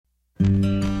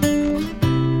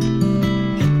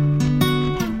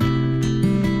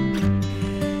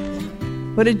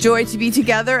What a joy to be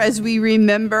together as we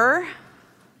remember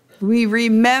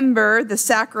the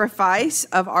sacrifice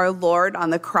of our Lord on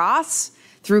the cross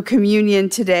through communion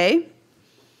today.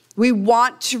 We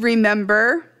want to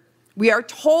remember, we are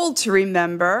told to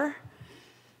remember,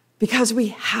 because we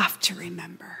have to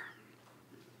remember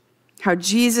how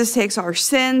Jesus takes our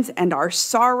sins and our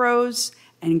sorrows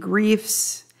and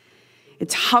griefs.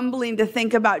 It's humbling to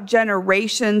think about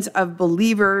generations of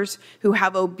believers who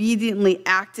have obediently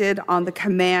acted on the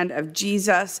command of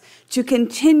Jesus to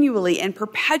continually and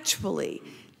perpetually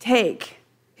take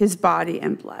his body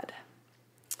and blood.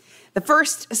 The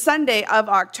first Sunday of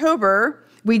October,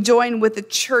 we join with the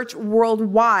church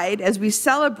worldwide as we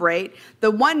celebrate the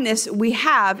oneness we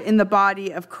have in the body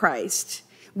of Christ.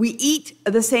 We eat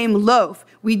the same loaf.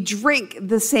 We drink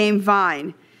the same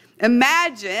vine.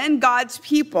 Imagine God's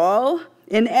people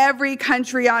in every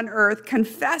country on earth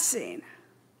confessing,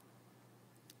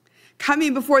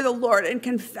 coming before the Lord and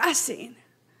confessing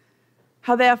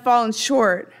how they have fallen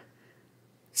short,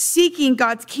 seeking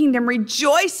God's kingdom,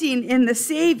 rejoicing in the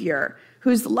Savior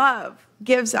whose love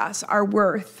gives us our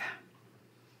worth.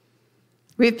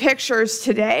 We have pictures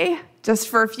today, just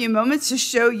for a few moments, to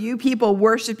show you people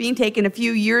worshiping, taken a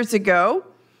few years ago,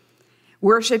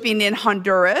 worshiping in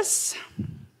Honduras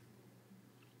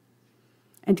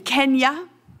and Kenya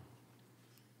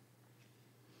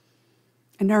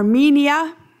and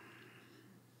Armenia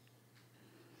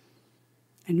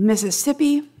and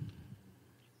Mississippi,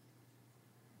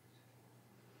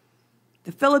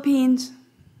 the Philippines,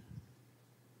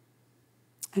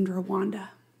 and Rwanda.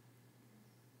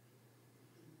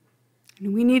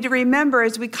 And we need to remember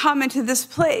as we come into this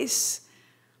place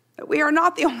that we are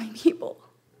not the only people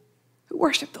who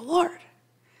worship the Lord.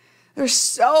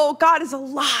 God is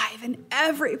alive in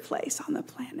every place on the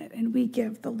planet, and we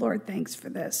give the Lord thanks for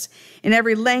this. In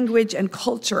every language and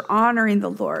culture, honoring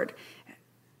the Lord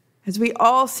as we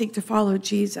all seek to follow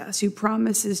Jesus, who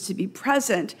promises to be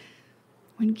present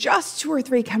when just 2 or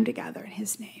 3 come together in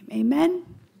his name. Amen?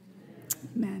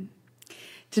 Amen.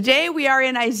 Today we are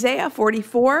in Isaiah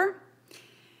 44.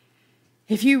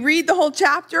 If you read the whole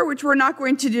chapter, which we're not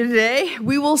going to do today,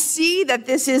 we will see that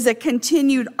this is a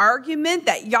continued argument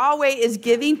that Yahweh is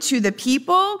giving to the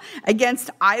people against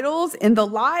idols in the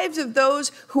lives of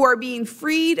those who are being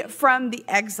freed from the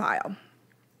exile.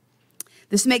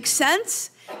 This makes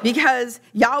sense because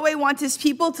Yahweh wants his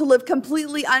people to live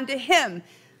completely unto him.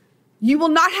 You will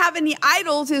not have any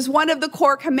idols is one of the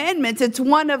core commandments. It's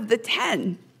one of the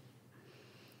 10.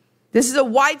 This is a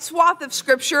wide swath of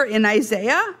scripture in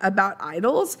Isaiah about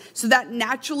idols, so that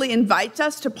naturally invites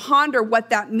us to ponder what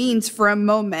that means for a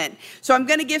moment. So I'm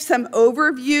going to give some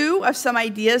overview of some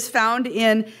ideas found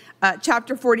in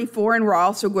chapter 44, and we're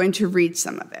also going to read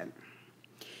some of it.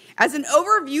 As an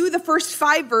overview, the first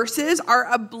 5 verses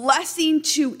are a blessing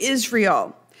to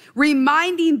Israel,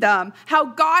 reminding them how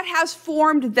God has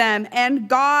formed them and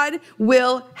God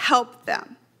will help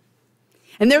them.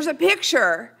 And there's a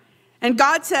picture. And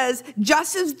God says,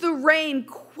 just as the rain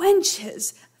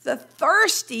quenches the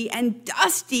thirsty and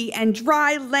dusty and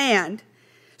dry land,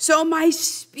 so my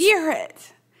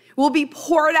spirit will be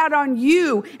poured out on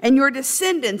you and your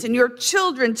descendants and your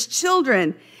children's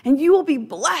children, and you will be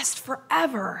blessed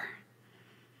forever.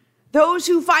 Those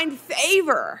who find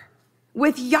favor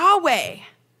with Yahweh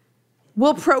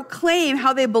will proclaim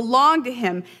how they belong to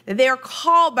him, that they are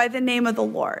called by the name of the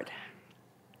Lord.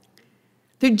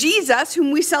 Through Jesus, whom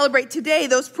we celebrate today,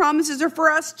 those promises are for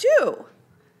us too.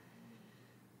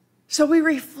 So we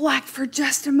reflect for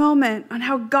just a moment on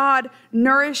how God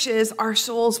nourishes our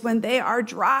souls when they are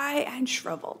dry and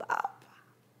shriveled up.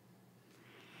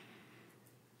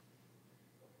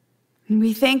 And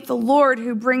we thank the Lord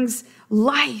who brings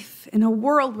life in a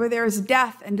world where there is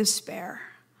death and despair.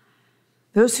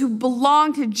 Those who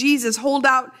belong to Jesus hold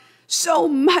out so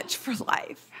much for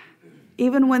life,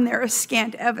 even when there is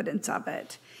scant evidence of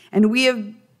it. And we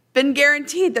have been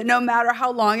guaranteed that no matter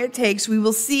how long it takes, we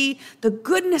will see the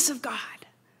goodness of God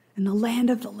in the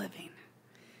land of the living.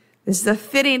 This is a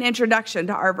fitting introduction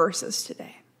to our verses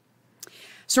today.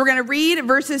 So we're going to read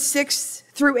verses 6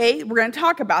 through 8. We're going to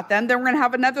talk about them. Then we're going to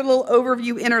have another little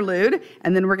overview interlude.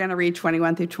 And then we're going to read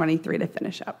 21 through 23 to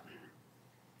finish up.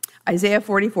 Isaiah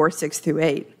 44, 6 through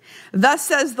 8. Thus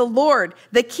says the Lord,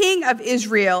 the King of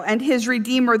Israel and his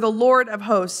Redeemer, the Lord of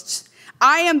hosts.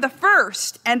 I am the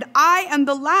first and I am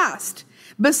the last.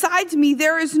 Besides me,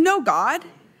 there is no God.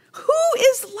 Who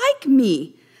is like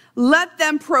me? Let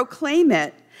them proclaim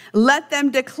it. Let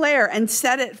them declare and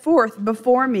set it forth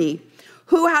before me.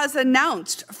 Who has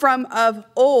announced from of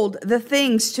old the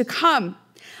things to come?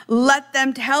 Let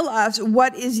them tell us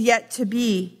what is yet to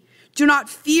be. Do not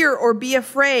fear or be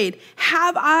afraid.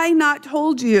 Have I not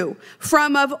told you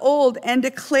from of old and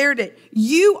declared it?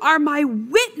 You are my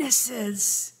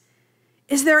witnesses.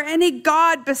 Is there any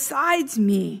God besides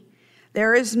me?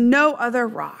 There is no other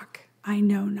rock. I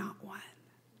know not one.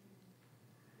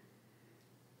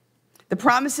 The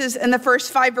promises in the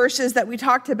first 5 verses that we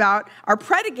talked about are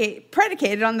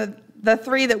predicated on the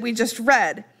 3 that we just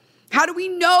read. How do we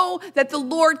know that the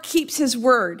Lord keeps his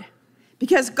word?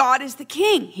 Because God is the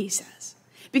king, he says.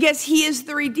 Because he is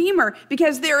the redeemer.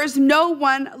 Because there is no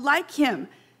one like him.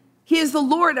 He is the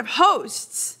Lord of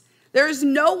hosts. There is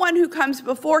no one who comes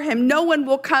before him. No one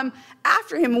will come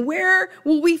after him. Where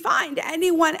will we find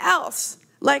anyone else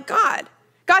like God?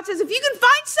 God says, if you can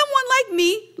find someone like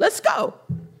me, let's go.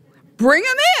 Bring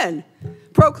him in.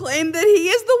 Proclaim that he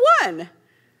is the one.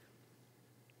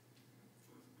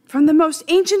 From the most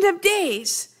ancient of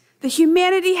days, the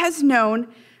humanity has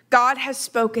known, God has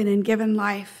spoken and given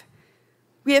life.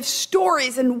 We have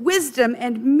stories and wisdom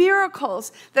and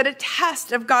miracles that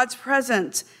attest of God's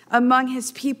presence among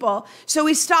his people. So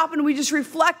we stop and we just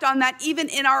reflect on that even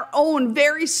in our own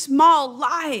very small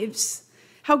lives.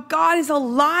 How God is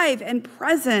alive and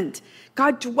present.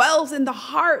 God dwells in the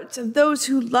hearts of those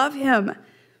who love him.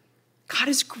 God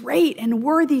is great and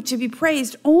worthy to be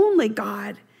praised. Only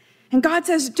God. And God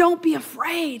says, don't be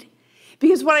afraid,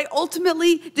 because what I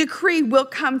ultimately decree will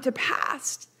come to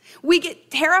pass. We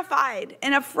get terrified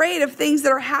and afraid of things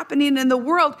that are happening in the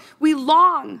world. We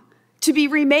long to be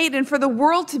remade and for the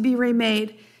world to be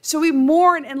remade. So we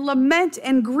mourn and lament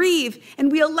and grieve,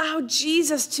 and we allow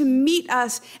Jesus to meet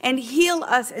us and heal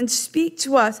us and speak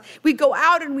to us. We go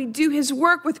out and we do his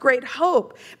work with great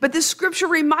hope. But the scripture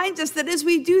reminds us that as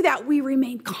we do that, we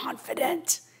remain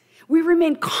confident. We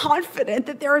remain confident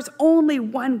that there is only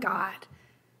one God.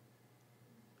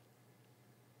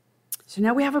 So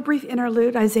now we have a brief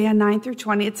interlude, Isaiah 9 through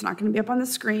 20. It's not going to be up on the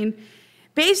screen.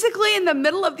 Basically, in the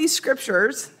middle of these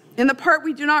scriptures, in the part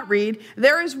we do not read,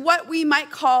 there is what we might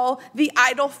call the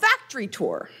idol factory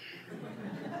tour.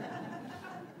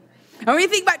 And when you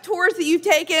think about tours that you've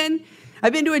taken,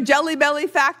 I've been to a Jelly Belly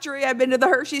factory. I've been to the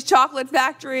Hershey's chocolate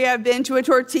factory. I've been to a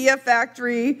tortilla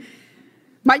factory.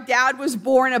 My dad was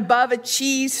born above a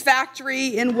cheese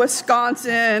factory in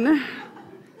Wisconsin.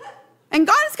 And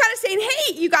God is kind of saying,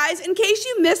 hey, you guys, in case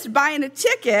you missed buying a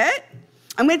ticket,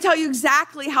 I'm going to tell you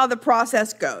exactly how the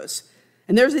process goes.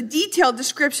 And there's a detailed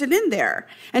description in there.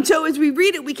 And so as we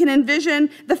read it, we can envision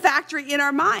the factory in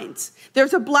our minds.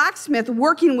 There's a blacksmith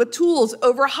working with tools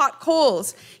over hot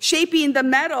coals, shaping the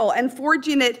metal and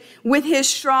forging it with his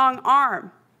strong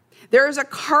arm. There is a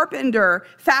carpenter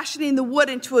fashioning the wood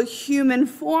into a human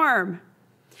form.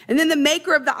 And then the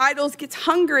maker of the idols gets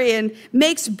hungry and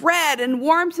makes bread and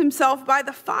warms himself by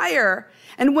the fire.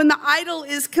 And when the idol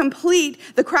is complete,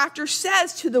 the crafter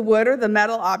says to the wood or the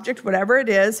metal object, whatever it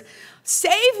is,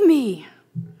 save me,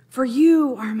 for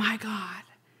you are my God.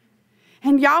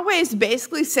 And Yahweh is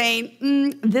basically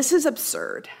saying, this is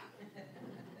absurd.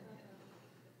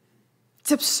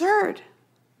 It's absurd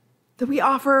that we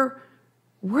offer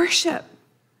worship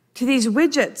to these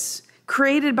widgets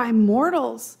created by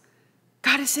mortals.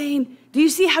 God is saying, do you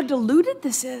see how diluted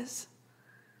this is?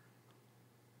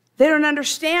 They don't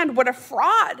understand what a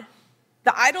fraud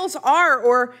the idols are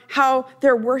or how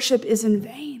their worship is in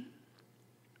vain.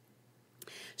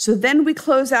 So then we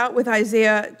close out with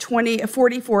Isaiah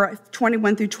 44,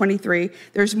 21 through 23.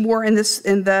 There's more in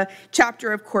the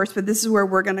chapter, of course, but this is where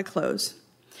we're going to close.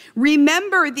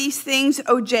 Remember these things,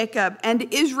 O Jacob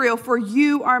and Israel, for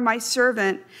you are my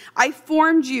servant. I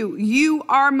formed you. You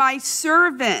are my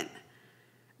servant.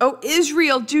 O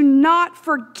Israel, do not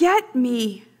forget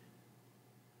me.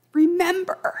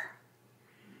 Remember.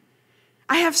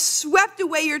 I have swept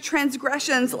away your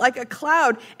transgressions like a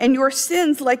cloud and your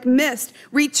sins like mist.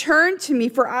 Return to me,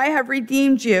 for I have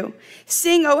redeemed you.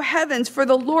 Sing, O heavens, for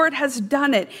the Lord has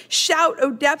done it. Shout,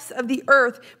 O depths of the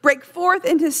earth. Break forth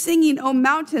into singing, O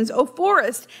mountains, O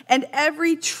forest, and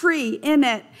every tree in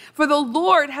it. For the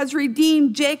Lord has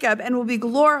redeemed Jacob and will be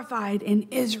glorified in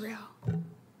Israel.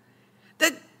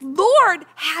 The Lord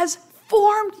has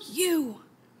formed you.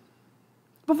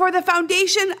 Before the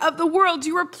foundation of the world,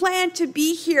 you were planned to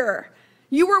be here.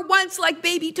 You were once like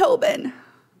baby Tobin.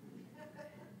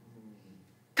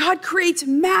 God creates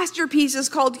masterpieces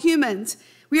called humans.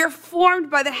 We are formed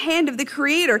by the hand of the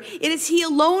Creator. It is He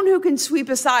alone who can sweep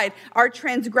aside our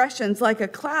transgressions like a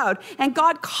cloud. And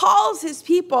God calls His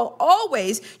people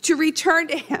always to return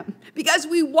to Him because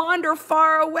we wander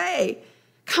far away.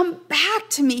 Come back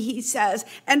to me, he says,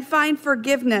 and find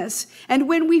forgiveness. And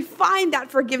when we find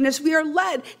that forgiveness, we are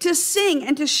led to sing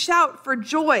and to shout for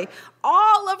joy.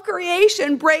 All of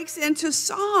creation breaks into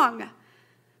song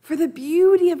for the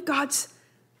beauty of God's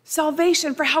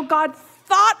salvation, for how God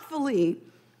thoughtfully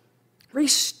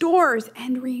restores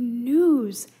and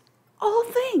renews all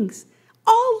things,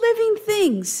 all living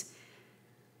things.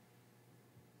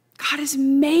 God has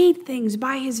made things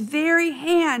by his very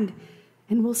hand,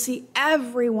 and we'll see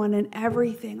everyone and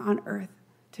everything on earth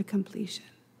to completion.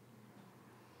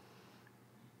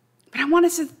 But I want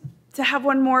us to have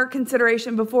one more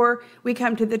consideration before we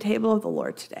come to the table of the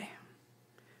Lord today.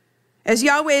 As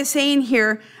Yahweh is saying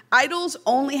here, idols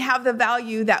only have the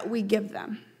value that we give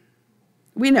them.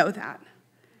 We know that.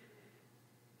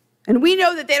 And we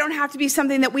know that they don't have to be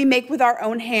something that we make with our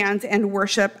own hands and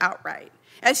worship outright.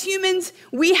 As humans,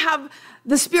 we have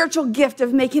the spiritual gift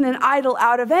of making an idol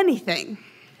out of anything.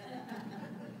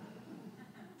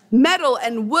 Metal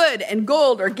and wood and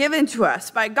gold are given to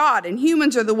us by God, and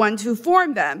humans are the ones who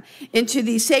form them into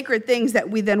these sacred things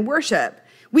that we then worship.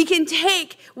 We can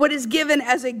take what is given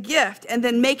as a gift and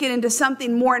then make it into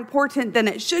something more important than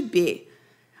it should be.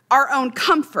 Our own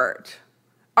comfort,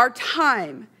 our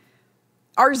time,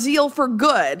 our zeal for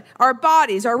good, our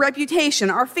bodies, our reputation,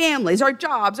 our families, our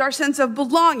jobs, our sense of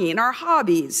belonging, our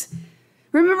hobbies.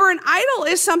 Remember, an idol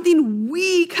is something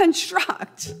we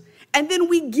construct, and then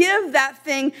we give that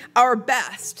thing our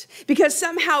best because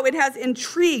somehow it has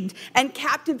intrigued and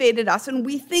captivated us, and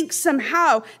we think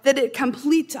somehow that it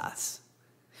completes us.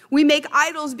 We make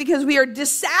idols because we are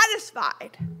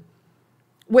dissatisfied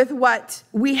with what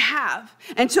we have.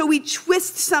 And so we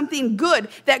twist something good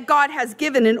that God has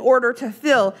given in order to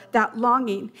fill that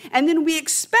longing. And then we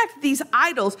expect these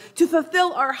idols to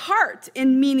fulfill our heart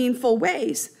in meaningful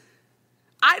ways.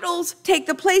 Idols take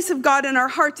the place of God in our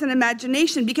hearts and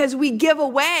imagination because we give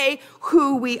away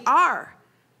who we are.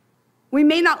 We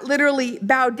may not literally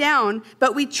bow down,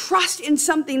 but we trust in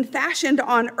something fashioned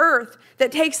on earth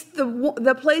that takes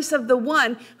the place of the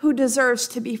one who deserves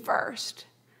to be first.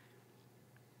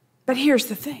 But here's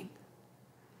the thing.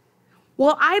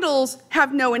 While idols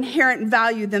have no inherent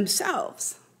value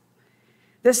themselves,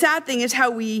 the sad thing is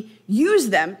how we use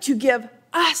them to give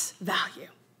us value.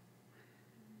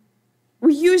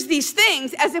 We use these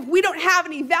things as if we don't have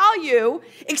any value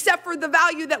except for the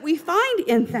value that we find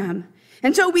in them.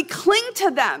 And so we cling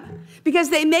to them because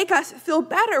they make us feel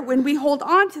better when we hold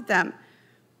on to them.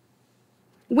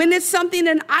 When it's something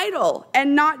an idol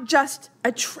and not just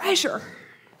a treasure.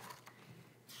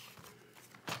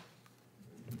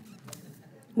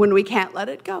 When we can't let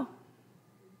it go.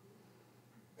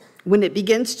 When it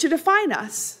begins to define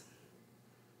us.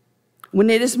 When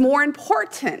it is more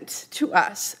important to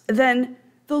us than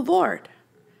the Lord.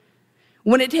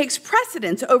 When it takes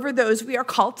precedence over those we are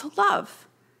called to love.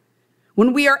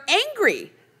 When we are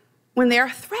angry, when they are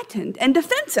threatened and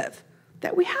defensive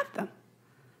that we have them.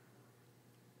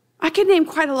 I could name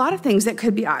quite a lot of things that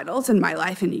could be idols in my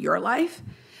life and in your life.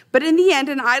 But in the end,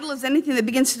 an idol is anything that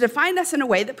begins to define us in a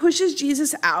way that pushes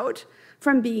Jesus out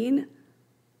from being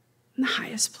in the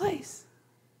highest place.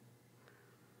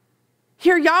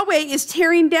 Here, Yahweh is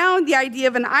tearing down the idea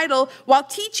of an idol while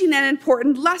teaching an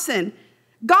important lesson.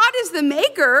 God is the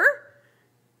maker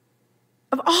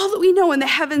of all that we know in the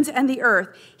heavens and the earth.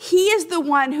 He is the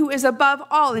one who is above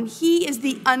all, and he is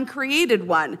the uncreated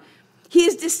one. He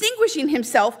is distinguishing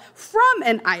himself from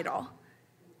an idol.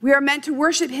 We are meant to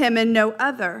worship him and no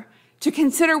other. To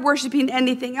consider worshiping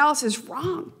anything else is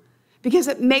wrong because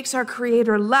it makes our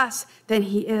Creator less than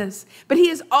he is. But he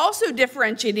is also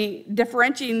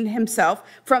differentiating himself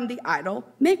from the idol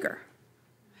maker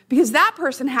because that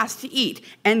person has to eat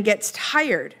and gets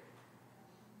tired,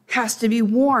 has to be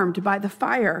warmed by the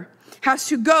fire, has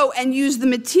to go and use the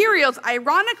materials,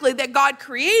 ironically, that God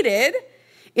created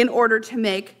in order to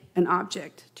make an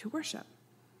object to worship.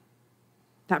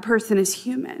 That person is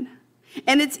human.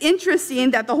 And it's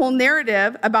interesting that the whole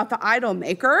narrative about the idol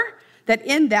maker, that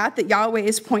Yahweh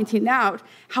is pointing out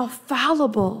how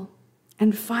fallible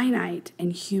and finite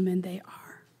and human they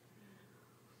are.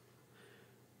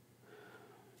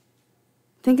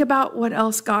 Think about what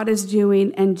else God is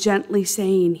doing and gently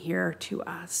saying here to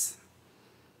us.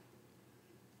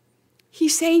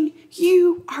 He's saying,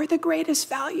 you are the greatest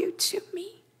value to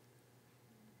me.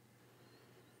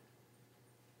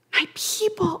 My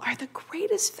people are the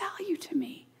greatest value to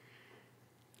me.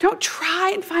 Don't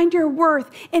try and find your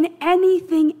worth in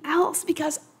anything else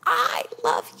because I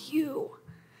love you.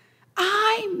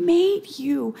 I made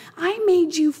you. I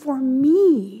made you for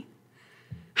me.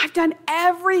 I've done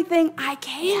everything I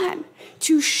can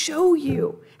to show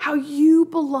you how you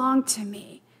belong to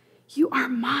me. You are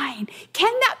mine.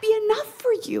 Can that be enough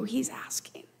for you? He's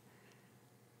asking.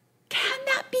 Can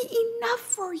that be enough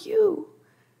for you?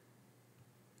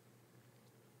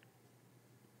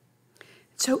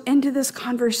 So into this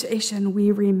conversation,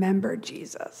 we remember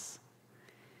Jesus,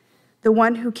 the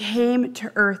one who came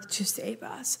to earth to save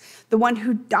us, the one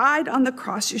who died on the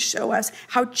cross to show us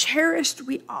how cherished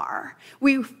we are.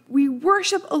 We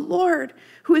worship a Lord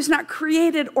who is not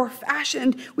created or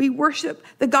fashioned. We worship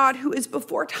the God who is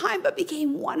before time but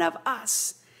became one of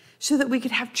us so that we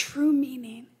could have true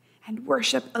meaning and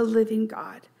worship a living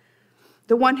God.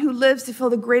 The one who lives to fill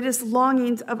the greatest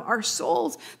longings of our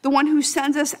souls, the one who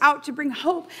sends us out to bring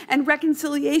hope and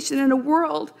reconciliation in a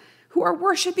world who are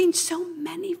worshiping so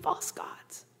many false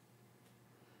gods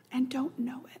and don't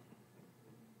know it.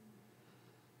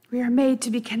 We are made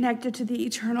to be connected to the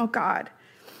eternal God,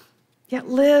 yet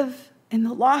live in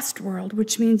the lost world,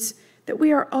 which means that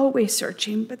we are always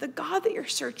searching, but the God that you're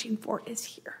searching for is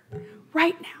here,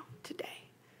 right now, today.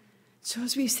 So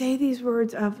as we say these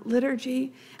words of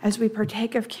liturgy, as we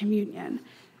partake of communion,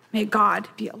 may God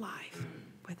be alive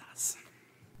with us.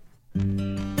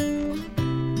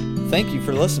 Thank you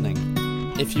for listening.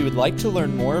 If you would like to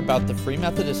learn more about the Free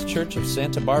Methodist Church of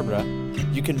Santa Barbara,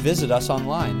 you can visit us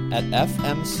online at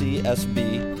fmcsb.org.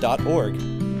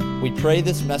 We pray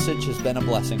this message has been a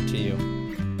blessing to you.